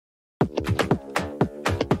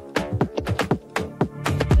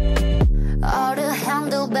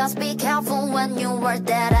best be careful when you work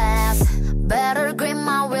that ass. Better grip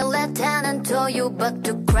my wheel and turn until you about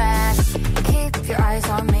to crash. Keep your eyes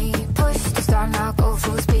on me, push the start, now go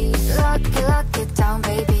full speed. Lock it down,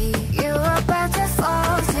 baby. You're about to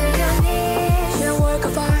fall to your knees. She don't work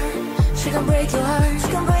of art, she can break your heart. She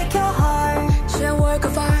can break your heart. She don't work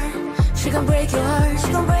of art, she can break your heart. She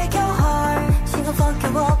can break your heart. She can fuck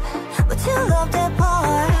you up, but you love that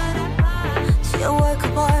part. She a work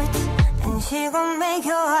of art, and she gon' make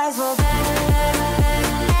your eyes roll back.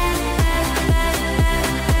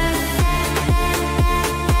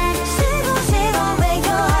 She gon' make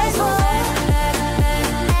your eyes roll back.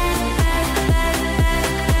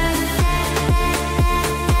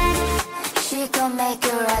 She gon' make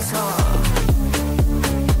your eyes roll.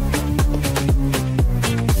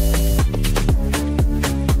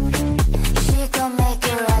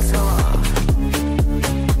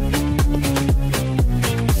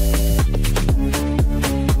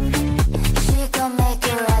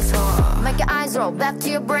 Back to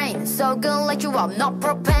your brain, so good like you are not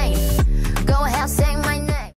propane. Go ahead, sing my